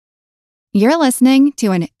You're listening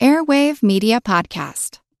to an Airwave Media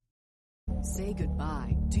Podcast. Say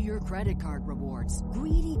goodbye to your credit card rewards.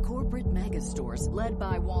 Greedy corporate mega stores, led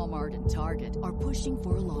by Walmart and Target, are pushing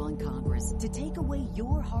for a law in Congress to take away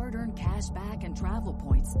your hard-earned cash back and travel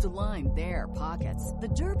points to line their pockets. The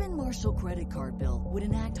Durbin-Marshall credit card bill would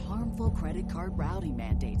enact harmful credit card routing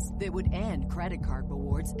mandates that would end credit card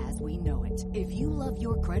rewards as we know it. If you love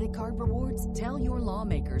your credit card rewards, tell your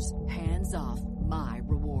lawmakers, hands off my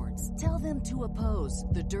rewards. Tell them to oppose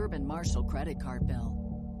the Durbin-Marshall credit card bill.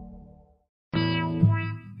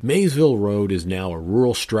 Maysville Road is now a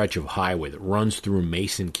rural stretch of highway that runs through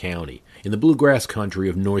Mason County in the bluegrass country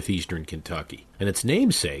of northeastern Kentucky, and its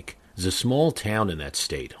namesake is a small town in that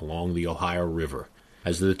state along the Ohio River.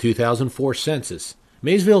 As of the 2004 census,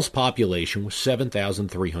 Maysville's population was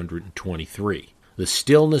 7,323. The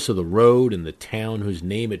stillness of the road and the town whose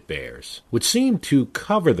name it bears would seem to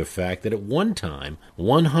cover the fact that at one time,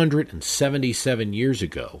 177 years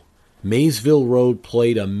ago, Maysville Road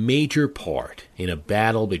played a major part in a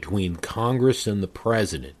battle between Congress and the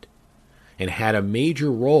President, and had a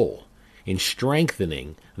major role in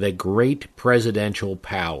strengthening the great presidential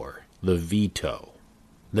power, the veto.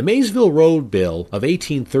 The Maysville Road Bill of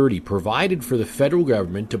 1830 provided for the federal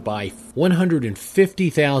government to buy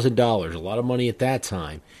 $150,000, a lot of money at that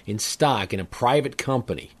time, in stock in a private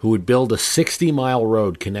company who would build a 60-mile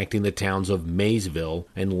road connecting the towns of Maysville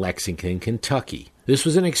and Lexington, Kentucky. This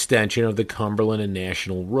was an extension of the Cumberland and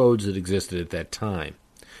National roads that existed at that time.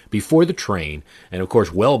 Before the train, and of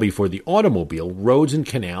course well before the automobile, roads and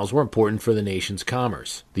canals were important for the nation's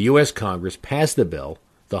commerce. The U.S. Congress passed the bill,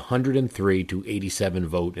 the 103 to 87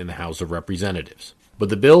 vote in the House of Representatives. But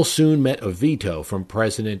the bill soon met a veto from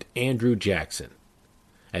President Andrew Jackson.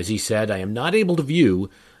 As he said, "I am not able to view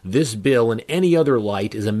this bill in any other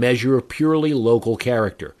light as a measure of purely local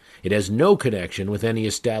character. It has no connection with any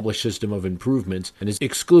established system of improvements and is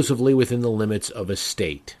exclusively within the limits of a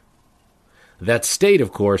state." That state,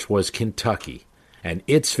 of course, was Kentucky, and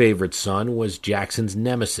its favorite son was Jackson's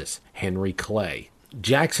nemesis, Henry Clay.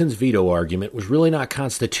 Jackson's veto argument was really not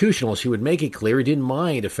constitutional, as he would make it clear he didn't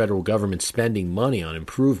mind a federal government spending money on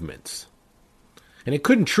improvements. And it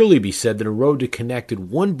couldn't truly be said that a road that connected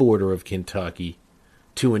one border of Kentucky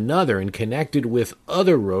to another and connected with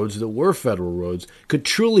other roads that were federal roads could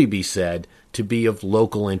truly be said to be of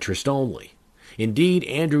local interest only. Indeed,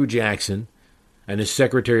 Andrew Jackson and his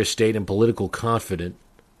Secretary of State and political confidant,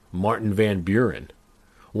 Martin Van Buren,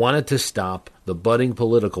 wanted to stop the budding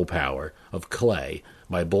political power of Clay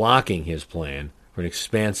by blocking his plan for an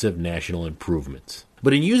expansive national improvements.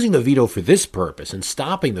 But in using the veto for this purpose and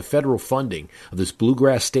stopping the federal funding of this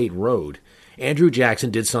bluegrass state road, Andrew Jackson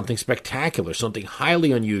did something spectacular, something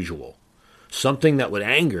highly unusual, something that would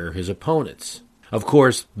anger his opponents. Of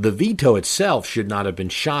course, the veto itself should not have been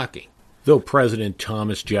shocking. Though President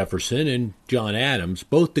Thomas Jefferson and John Adams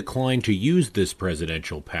both declined to use this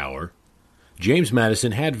presidential power, James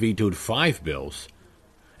Madison had vetoed 5 bills,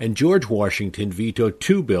 and George Washington vetoed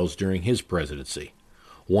 2 bills during his presidency,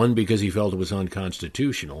 one because he felt it was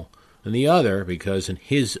unconstitutional, and the other because, in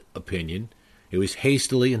his opinion, it was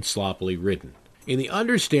hastily and sloppily written. In the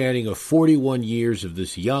understanding of 41 years of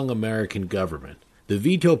this young American government, the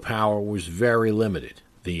veto power was very limited.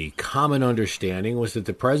 The common understanding was that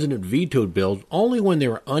the president vetoed bills only when they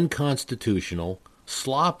were unconstitutional,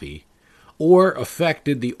 sloppy, or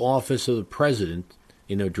affected the office of the president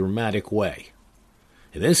in a dramatic way.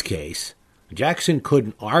 In this case, Jackson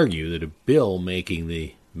couldn't argue that a bill making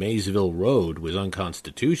the Maysville Road was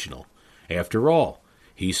unconstitutional. After all,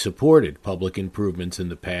 he supported public improvements in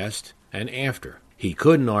the past and after. He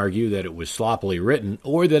couldn't argue that it was sloppily written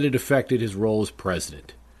or that it affected his role as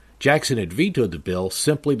president. Jackson had vetoed the bill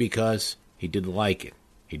simply because he didn't like it.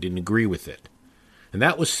 He didn't agree with it. And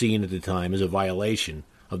that was seen at the time as a violation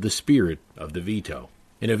of the spirit of the veto.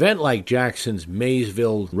 An event like Jackson's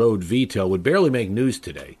Maysville Road veto would barely make news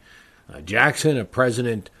today. Jackson, a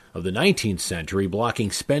president of the 19th century, blocking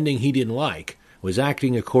spending he didn't like, was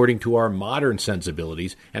acting according to our modern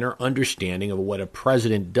sensibilities and our understanding of what a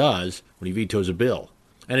president does when he vetoes a bill.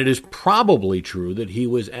 And it is probably true that he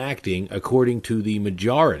was acting according to the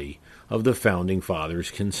majority of the Founding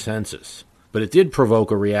Fathers' consensus. But it did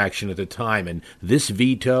provoke a reaction at the time, and this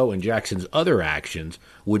veto and Jackson's other actions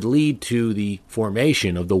would lead to the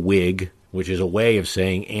formation of the Whig, which is a way of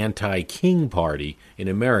saying anti-King party in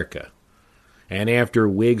America. And after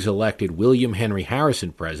Whigs elected William Henry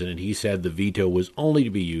Harrison president, he said the veto was only to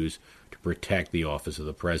be used to protect the office of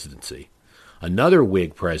the presidency. Another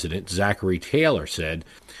Whig president, Zachary Taylor, said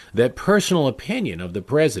that personal opinion of the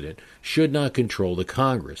president should not control the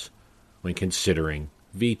Congress when considering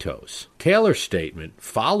vetoes. Taylor's statement,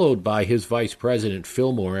 followed by his vice president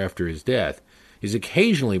Fillmore after his death, is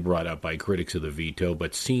occasionally brought up by critics of the veto,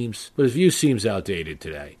 but his view seems outdated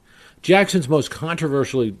today. Jackson's most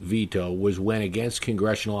controversial veto was when, against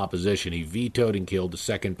congressional opposition, he vetoed and killed the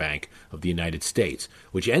Second Bank of the United States,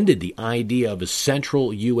 which ended the idea of a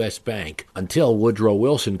central U.S. bank until Woodrow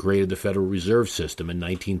Wilson created the Federal Reserve System in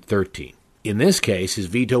 1913. In this case, his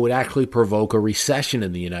veto would actually provoke a recession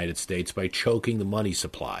in the United States by choking the money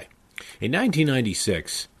supply. In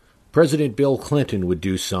 1996, President Bill Clinton would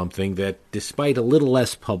do something that, despite a little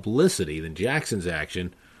less publicity than Jackson's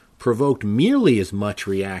action, provoked merely as much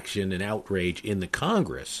reaction and outrage in the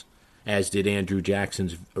Congress as did Andrew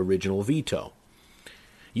Jackson's original veto.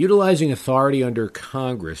 Utilizing authority under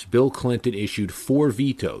Congress, Bill Clinton issued 4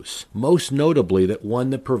 vetoes, most notably that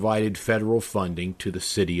one that provided federal funding to the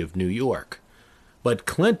city of New York. But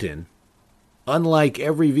Clinton, unlike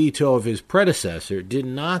every veto of his predecessor, did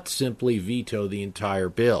not simply veto the entire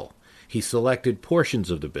bill. He selected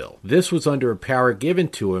portions of the bill. This was under a power given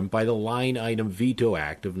to him by the Line Item Veto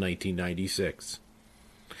Act of 1996.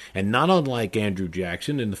 And not unlike Andrew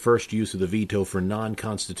Jackson in the first use of the veto for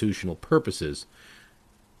non-constitutional purposes,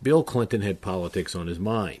 Bill Clinton had politics on his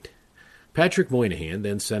mind. Patrick Moynihan,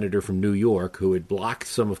 then senator from New York, who had blocked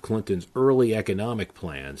some of Clinton's early economic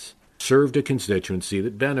plans, served a constituency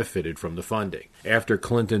that benefited from the funding. After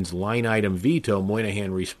Clinton's line item veto,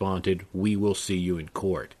 Moynihan responded, "We will see you in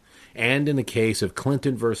court." And in the case of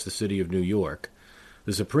Clinton versus the city of New York,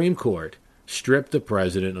 the Supreme Court stripped the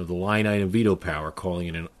president of the line item veto power,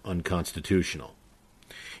 calling it unconstitutional.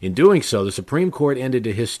 In doing so, the Supreme Court ended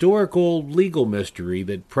a historical legal mystery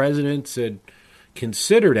that presidents had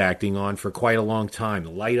considered acting on for quite a long time, the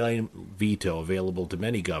line item veto available to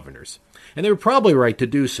many governors. And they were probably right to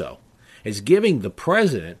do so, as giving the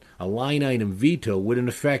president a line item veto would in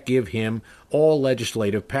effect give him all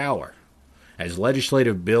legislative power. As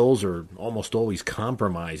legislative bills are almost always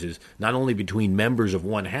compromises, not only between members of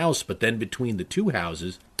one house, but then between the two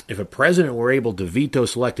houses, if a president were able to veto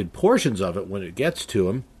selected portions of it when it gets to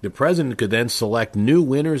him, the president could then select new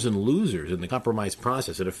winners and losers in the compromise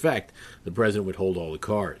process. In effect, the president would hold all the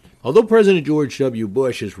cards. Although President George W.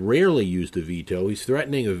 Bush has rarely used a veto, he's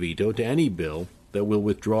threatening a veto to any bill that will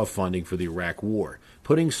withdraw funding for the Iraq War,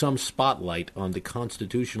 putting some spotlight on the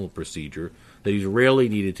constitutional procedure that he's rarely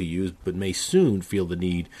needed to use but may soon feel the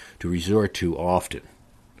need to resort to often.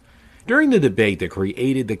 During the debate that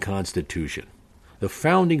created the Constitution, the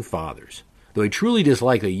Founding Fathers, though I truly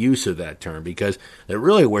dislike the use of that term because there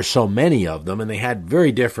really were so many of them and they had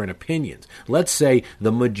very different opinions. Let's say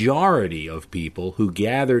the majority of people who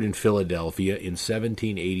gathered in Philadelphia in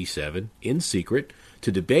 1787 in secret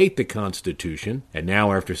to debate the Constitution, and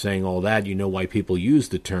now after saying all that, you know why people use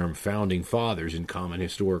the term Founding Fathers in common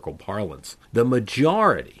historical parlance. The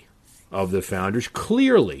majority of the founders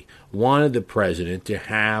clearly wanted the president to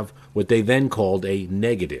have what they then called a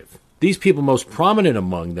negative. These people, most prominent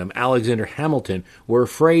among them, Alexander Hamilton, were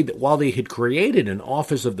afraid that while they had created an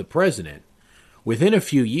office of the president, within a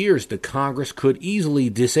few years the Congress could easily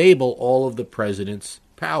disable all of the president's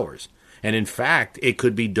powers. And in fact, it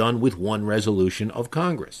could be done with one resolution of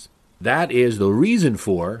Congress. That is the reason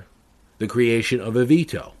for the creation of a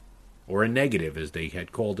veto, or a negative as they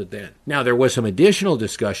had called it then. Now, there was some additional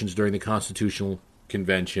discussions during the Constitutional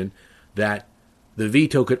Convention that the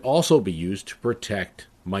veto could also be used to protect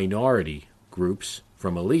minority groups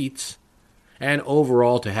from elites, and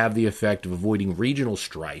overall to have the effect of avoiding regional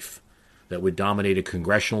strife that would dominate a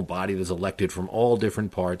congressional body that's elected from all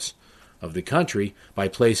different parts of the country by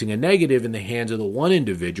placing a negative in the hands of the one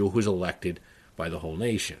individual who's elected by the whole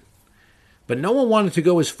nation. But no one wanted to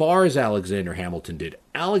go as far as Alexander Hamilton did.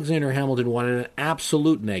 Alexander Hamilton wanted an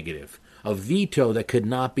absolute negative, a veto that could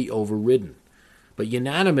not be overridden. But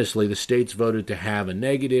unanimously, the states voted to have a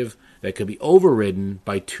negative that could be overridden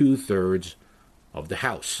by 2/3 of the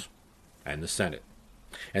House and the Senate.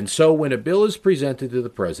 And so when a bill is presented to the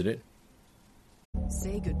president,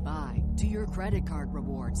 say goodbye to your credit card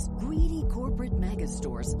rewards. Greedy corporate mega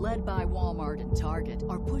stores, led by Walmart and Target,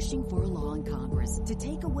 are pushing for a law in Congress to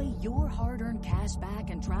take away your hard-earned cash back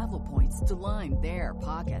and travel points to line their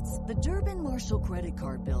pockets. The Durbin-Marshall credit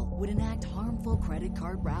card bill would enact harmful credit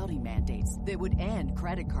card routing mandates that would end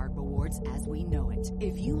credit card rewards as we know it.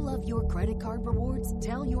 If you love your credit card rewards,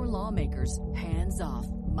 tell your lawmakers, hands off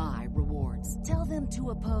my rewards. Tell them to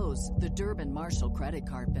oppose the Durbin-Marshall credit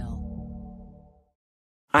card bill.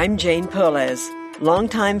 I'm Jane Perlez,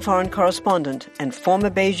 longtime foreign correspondent and former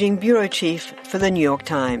Beijing bureau chief for the New York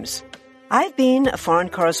Times. I've been a foreign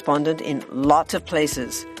correspondent in lots of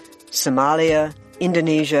places: Somalia,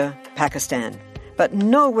 Indonesia, Pakistan. but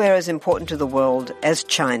nowhere as important to the world as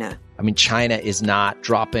China. I mean, China is not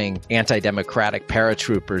dropping anti-democratic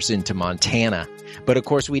paratroopers into Montana. But of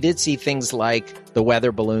course, we did see things like the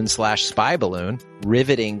weather balloon / spy balloon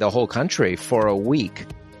riveting the whole country for a week.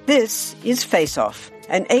 This is Face Off,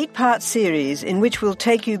 an 8-part series in which we'll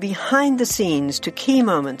take you behind the scenes to key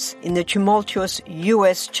moments in the tumultuous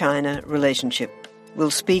U.S.-China relationship.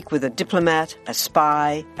 We'll speak with a diplomat, a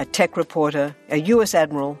spy, a tech reporter, a U.S.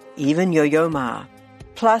 admiral, even Yo-Yo Ma.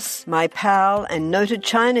 Plus, my pal and noted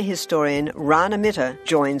China historian Rana Mitter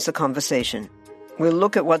joins the conversation. We'll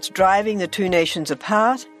look at what's driving the two nations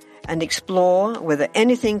apart and explore whether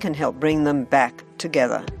anything can help bring them back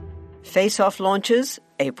together. Face Off launches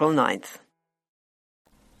April 9th.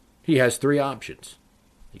 He has 3 options.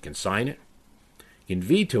 He can sign it, he can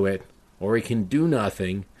veto it, or he can do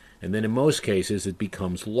nothing, and then in most cases it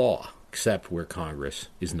becomes law, except where Congress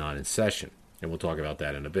is not in session. And we'll talk about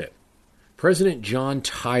that in a bit. President John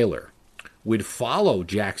Tyler would follow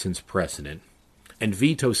Jackson's precedent and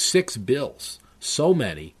veto 6 bills, so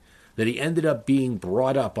many that he ended up being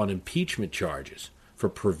brought up on impeachment charges for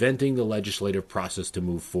preventing the legislative process to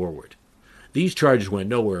move forward. These charges went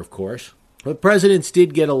nowhere, of course, but presidents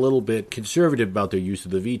did get a little bit conservative about their use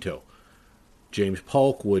of the veto. James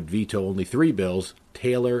Polk would veto only 3 bills,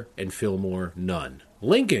 Taylor and Fillmore none.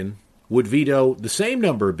 Lincoln would veto the same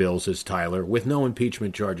number of bills as Tyler with no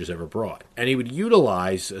impeachment charges ever brought. And he would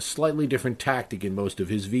utilize a slightly different tactic in most of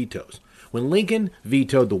his vetoes. When Lincoln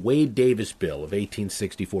vetoed the Wade-Davis Bill of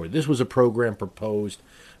 1864, this was a program proposed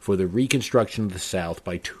for the reconstruction of the South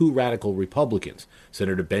by 2 radical Republicans,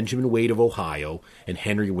 Senator Benjamin Wade of Ohio and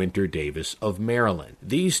Henry Winter Davis of Maryland.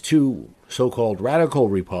 These 2 so-called radical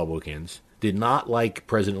Republicans did not like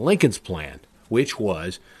President Lincoln's plan, which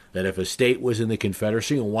was that if a state was in the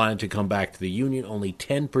Confederacy and wanted to come back to the Union, only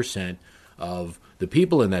 10% of the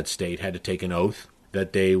people in that state had to take an oath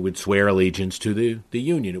that they would swear allegiance to the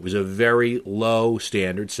Union. It was a very low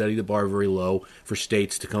standard, setting the bar very low for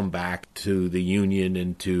states to come back to the Union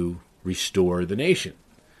and to restore the nation.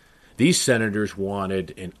 These senators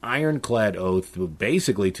wanted an ironclad oath,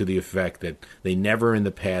 basically to the effect that they never in the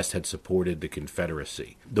past had supported the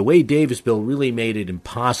Confederacy. The Wade-Davis bill really made it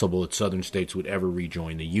impossible that Southern states would ever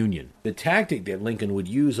rejoin the Union. The tactic that Lincoln would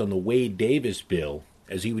use on the Wade-Davis bill,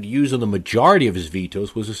 as he would use on the majority of his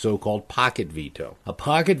vetoes, was a so-called pocket veto. A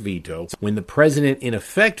pocket veto, when the president in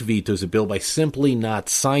effect vetoes a bill by simply not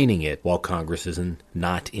signing it while Congress is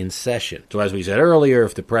not in session. So as we said earlier,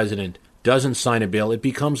 if the president doesn't sign a bill, it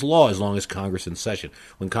becomes law as long as Congress is in session.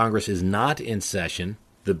 When Congress is not in session,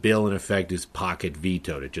 the bill in effect is pocket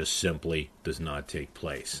vetoed. It just simply does not take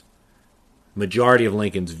place. Majority of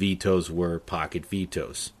Lincoln's vetoes were pocket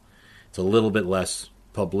vetoes. It's a little bit less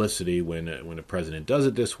publicity when a president does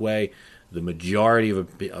it this way. The majority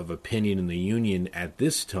of opinion in the Union at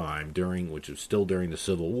this time, which was still during the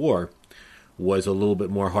Civil War, was a little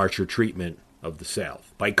bit more harsher treatment of the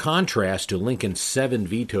South. By contrast to Lincoln's 7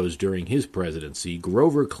 vetoes during his presidency,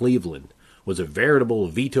 Grover Cleveland was a veritable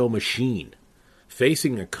veto machine,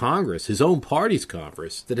 facing a Congress, his own party's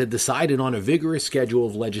Congress, that had decided on a vigorous schedule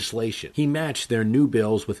of legislation. He matched their new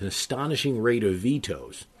bills with an astonishing rate of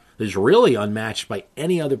vetoes that is really unmatched by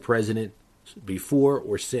any other president before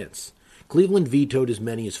or since. Cleveland vetoed as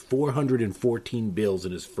many as 414 bills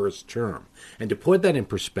in his first term. And to put that in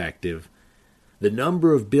perspective, the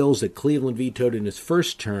number of bills that Cleveland vetoed in his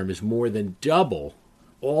first term is more than double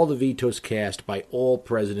all the vetoes cast by all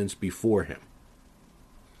presidents before him.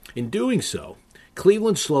 In doing so,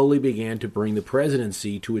 Cleveland slowly began to bring the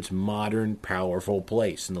presidency to its modern, powerful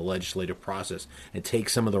place in the legislative process and take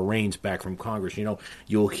some of the reins back from Congress. You know,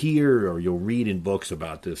 you'll hear or you'll read in books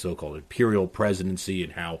about the so-called imperial presidency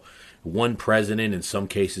and how one president, in some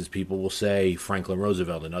cases people will say Franklin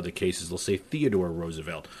Roosevelt, in other cases they'll say Theodore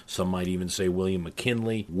Roosevelt. Some might even say William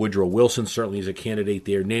McKinley. Woodrow Wilson certainly is a candidate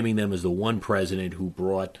there, naming them as the one president who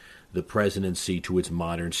brought the presidency to its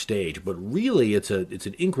modern stage. But really, it's an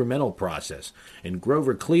incremental process. And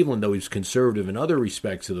Grover Cleveland, though he was conservative in other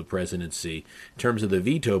respects of the presidency, in terms of the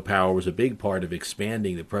veto power, was a big part of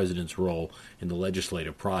expanding the president's role in the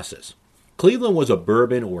legislative process. Cleveland was a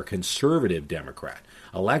Bourbon or conservative Democrat,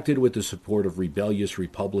 elected with the support of rebellious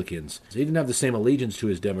Republicans. He didn't have the same allegiance to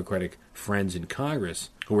his Democratic friends in Congress,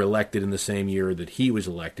 who were elected in the same year that he was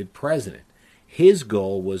elected president. His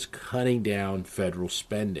goal was cutting down federal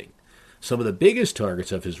spending. Some of the biggest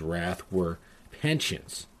targets of his wrath were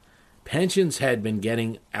pensions. Pensions had been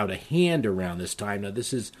getting out of hand around this time. Now,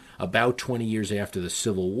 this is about 20 years after the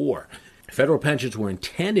Civil War. Federal pensions were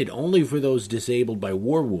intended only for those disabled by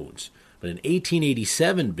war wounds, but an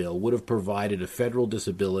 1887 bill would have provided a federal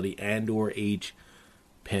disability and or age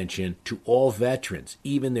pension to all veterans,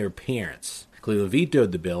 even their parents. Cleveland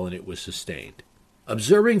vetoed the bill, and it was sustained.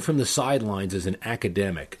 Observing from the sidelines as an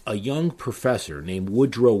academic, a young professor named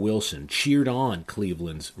Woodrow Wilson cheered on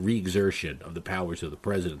Cleveland's re-exertion of the powers of the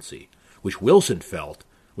presidency, which Wilson felt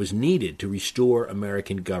was needed to restore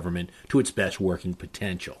American government to its best working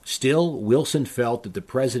potential. Still, Wilson felt that the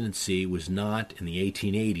presidency was not, in the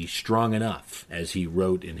 1880s, strong enough. As he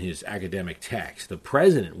wrote in his academic text, the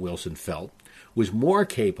president, Wilson felt, was more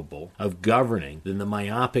capable of governing than the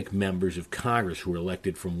myopic members of Congress who were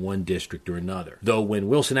elected from one district or another. Though when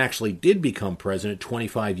Wilson actually did become president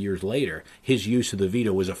 25 years later, his use of the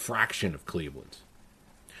veto was a fraction of Cleveland's.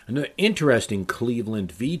 Another interesting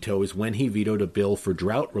Cleveland veto is when he vetoed a bill for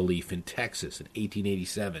drought relief in Texas in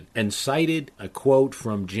 1887 and cited a quote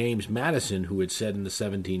from James Madison, who had said in the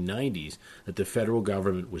 1790s that the federal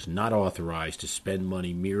government was not authorized to spend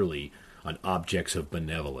money merely on objects of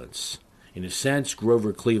benevolence. In a sense,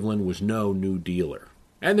 Grover Cleveland was no New Dealer.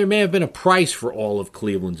 And there may have been a price for all of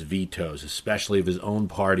Cleveland's vetoes, especially of his own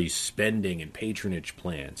party's spending and patronage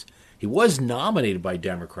plans. He was nominated by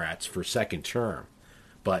Democrats for second term,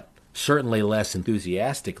 but certainly less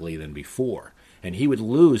enthusiastically than before, and he would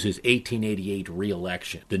lose his 1888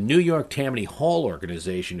 re-election. The New York Tammany Hall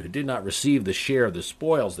organization, who did not receive the share of the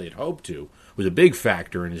spoils they had hoped to, was a big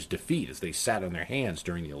factor in his defeat as they sat on their hands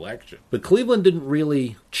during the election. But Cleveland didn't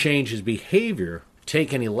really change his behavior,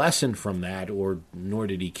 take any lesson from that, nor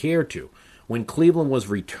did he care to. When Cleveland was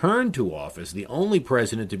returned to office, the only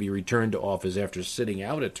president to be returned to office after sitting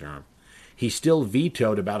out a term, he still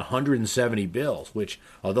vetoed about 170 bills, which,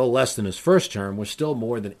 although less than his first term, was still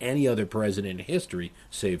more than any other president in history,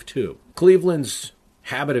 save two. Cleveland's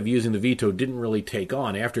habit of using the veto didn't really take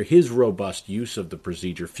on. After his robust use of the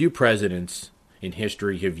procedure, few presidents in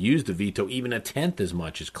history have used the veto even a tenth as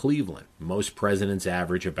much as Cleveland. Most presidents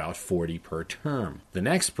average about 40 per term. The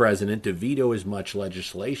next president to veto as much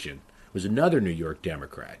legislation was another New York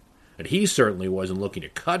Democrat, and he certainly wasn't looking to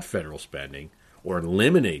cut federal spending or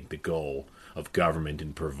eliminate the goal of government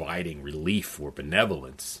in providing relief or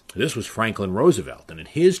benevolence. This was Franklin Roosevelt, and in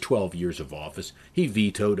his 12 years of office, he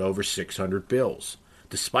vetoed over 600 bills,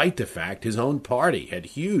 despite the fact his own party had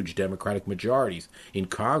huge Democratic majorities in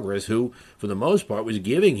Congress who, for the most part, was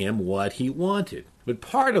giving him what he wanted. But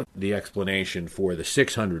part of the explanation for the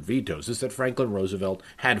 600 vetoes is that Franklin Roosevelt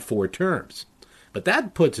had 4 terms. But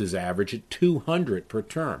that puts his average at 200 per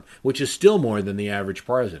term, which is still more than the average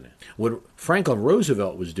president. What Franklin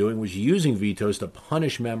Roosevelt was doing was using vetoes to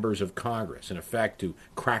punish members of Congress, in effect to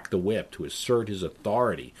crack the whip, to assert his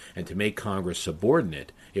authority, and to make Congress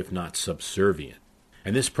subordinate, if not subservient.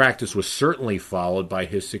 And this practice was certainly followed by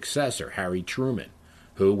his successor, Harry Truman,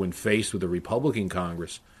 who, when faced with a Republican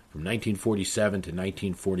Congress from 1947 to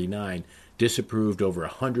 1949, disapproved over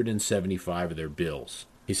 175 of their bills.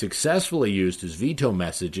 He successfully used his veto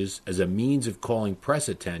messages as a means of calling press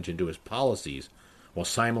attention to his policies while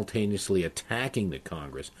simultaneously attacking the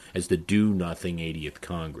Congress as the do-nothing 80th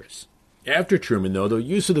Congress. After Truman, though, the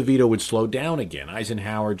use of the veto would slow down again.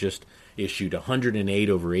 Eisenhower just issued 108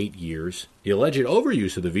 over 8 years. The alleged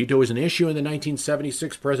overuse of the veto was an issue in the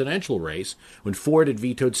 1976 presidential race when Ford had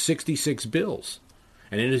vetoed 66 bills.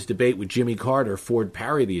 And in his debate with Jimmy Carter, Ford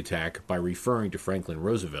parried the attack by referring to Franklin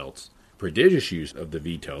Roosevelt's prodigious use of the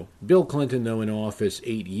veto. Bill Clinton, though in office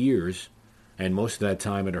 8 years, and most of that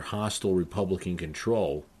time under hostile Republican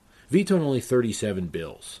control, vetoed only 37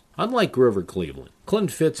 bills. Unlike Grover Cleveland, Clinton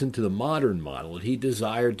fits into the modern model that he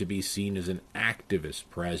desired to be seen as an activist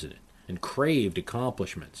president and craved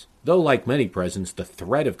accomplishments. Though, like many presidents, the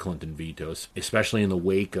threat of Clinton vetoes, especially in the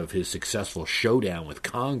wake of his successful showdown with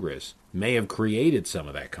Congress, may have created some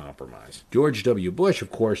of that compromise. George W. Bush,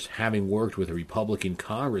 of course, having worked with a Republican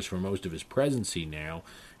Congress for most of his presidency now,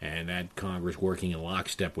 and that Congress working in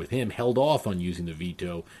lockstep with him, held off on using the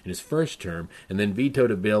veto in his first term, and then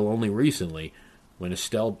vetoed a bill only recently when a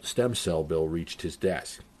stem cell bill reached his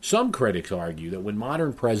desk. Some critics argue that when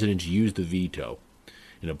modern presidents use the veto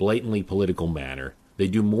in a blatantly political manner, they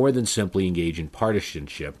do more than simply engage in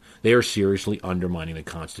partisanship. They are seriously undermining the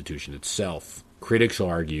Constitution itself. Critics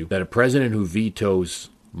argue that a president who vetoes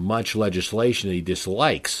much legislation that he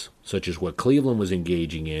dislikes, such as what Cleveland was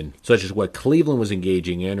engaging in,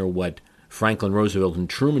 or what Franklin Roosevelt and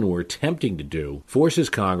Truman were attempting to do, forces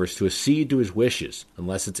Congress to accede to his wishes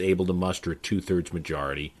unless it's able to muster a 2/3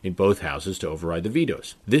 majority in both houses to override the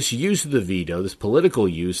vetoes. This use of the veto, this political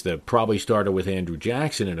use that probably started with Andrew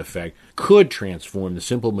Jackson in effect, could transform the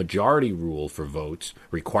simple majority rule for votes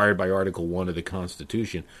required by Article 1 of the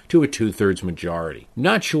Constitution to a 2/3 majority. I'm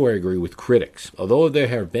not sure I agree with critics. Although there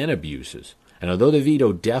have been abuses, and although the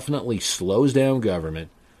veto definitely slows down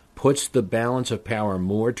government, puts the balance of power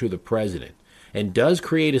more to the president and does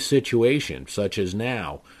create a situation, such as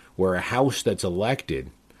now, where a House that's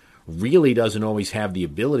elected really doesn't always have the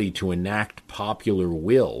ability to enact popular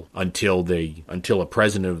will until a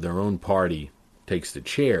president of their own party takes the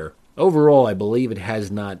chair. Overall, I believe it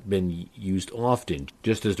has not been used often,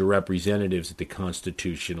 just as the representatives at the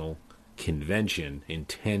Constitutional Convention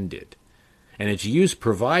intended. And its use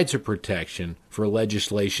provides a protection for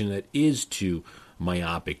legislation that is too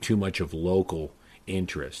myopic, too much of local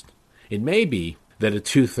interest. It may be that a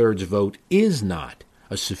two-thirds vote is not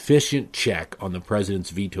a sufficient check on the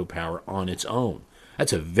president's veto power on its own.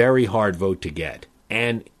 That's a very hard vote to get.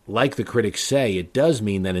 And like the critics say, it does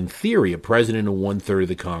mean that in theory, a president and one-third of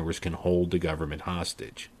the Congress can hold the government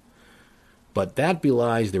hostage. But that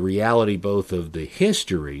belies the reality both of the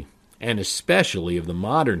history and especially of the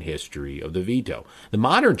modern history of the veto. The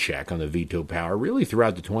modern check on the veto power, really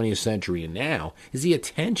throughout the 20th century and now, is the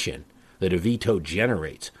attention that a veto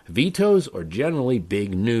generates. Vetoes are generally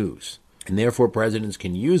big news, and therefore presidents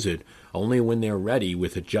can use it only when they're ready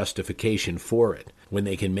with a justification for it, when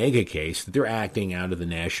they can make a case that they're acting out of the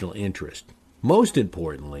national interest. Most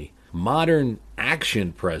importantly, modern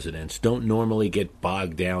action presidents don't normally get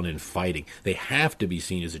bogged down in fighting. They have to be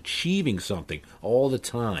seen as achieving something all the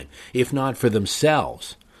time, if not for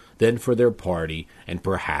themselves, then for their party and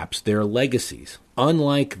perhaps their legacies.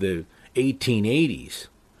 Unlike the 1880s,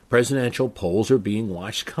 presidential polls are being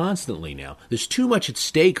watched constantly now. There's too much at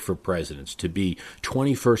stake for presidents to be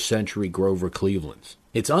 21st century Grover Clevelands.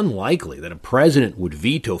 It's unlikely that a president would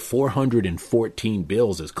veto 414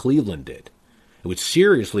 bills as Cleveland did. It would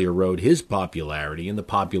seriously erode his popularity and the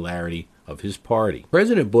popularity of his party.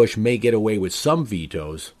 President Bush may get away with some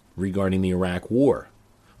vetoes regarding the Iraq War,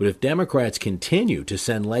 but if Democrats continue to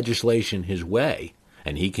send legislation his way,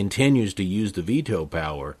 and he continues to use the veto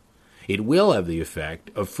power, it will have the effect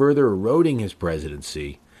of further eroding his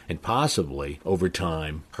presidency and possibly, over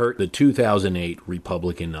time, hurt the 2008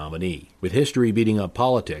 Republican nominee. With history beating up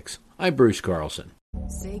politics, I'm Bruce Carlson.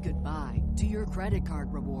 Say goodbye to your credit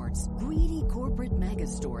card rewards. Greedy corporate mega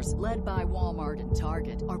stores, led by Walmart and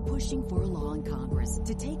Target, are pushing for a law in Congress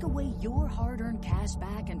to take away your hard-earned cash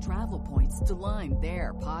back and travel points to line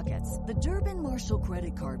their pockets. The Durbin-Marshall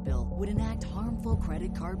credit card bill would enact harmful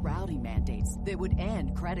credit card routing mandates that would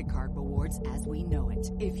end credit card rewards as we know it.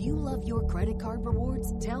 If you love your credit card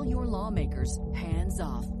rewards, tell your lawmakers, hands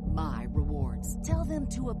off my rewards. Tell them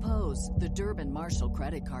to oppose the Durbin-Marshall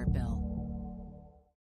credit card bill.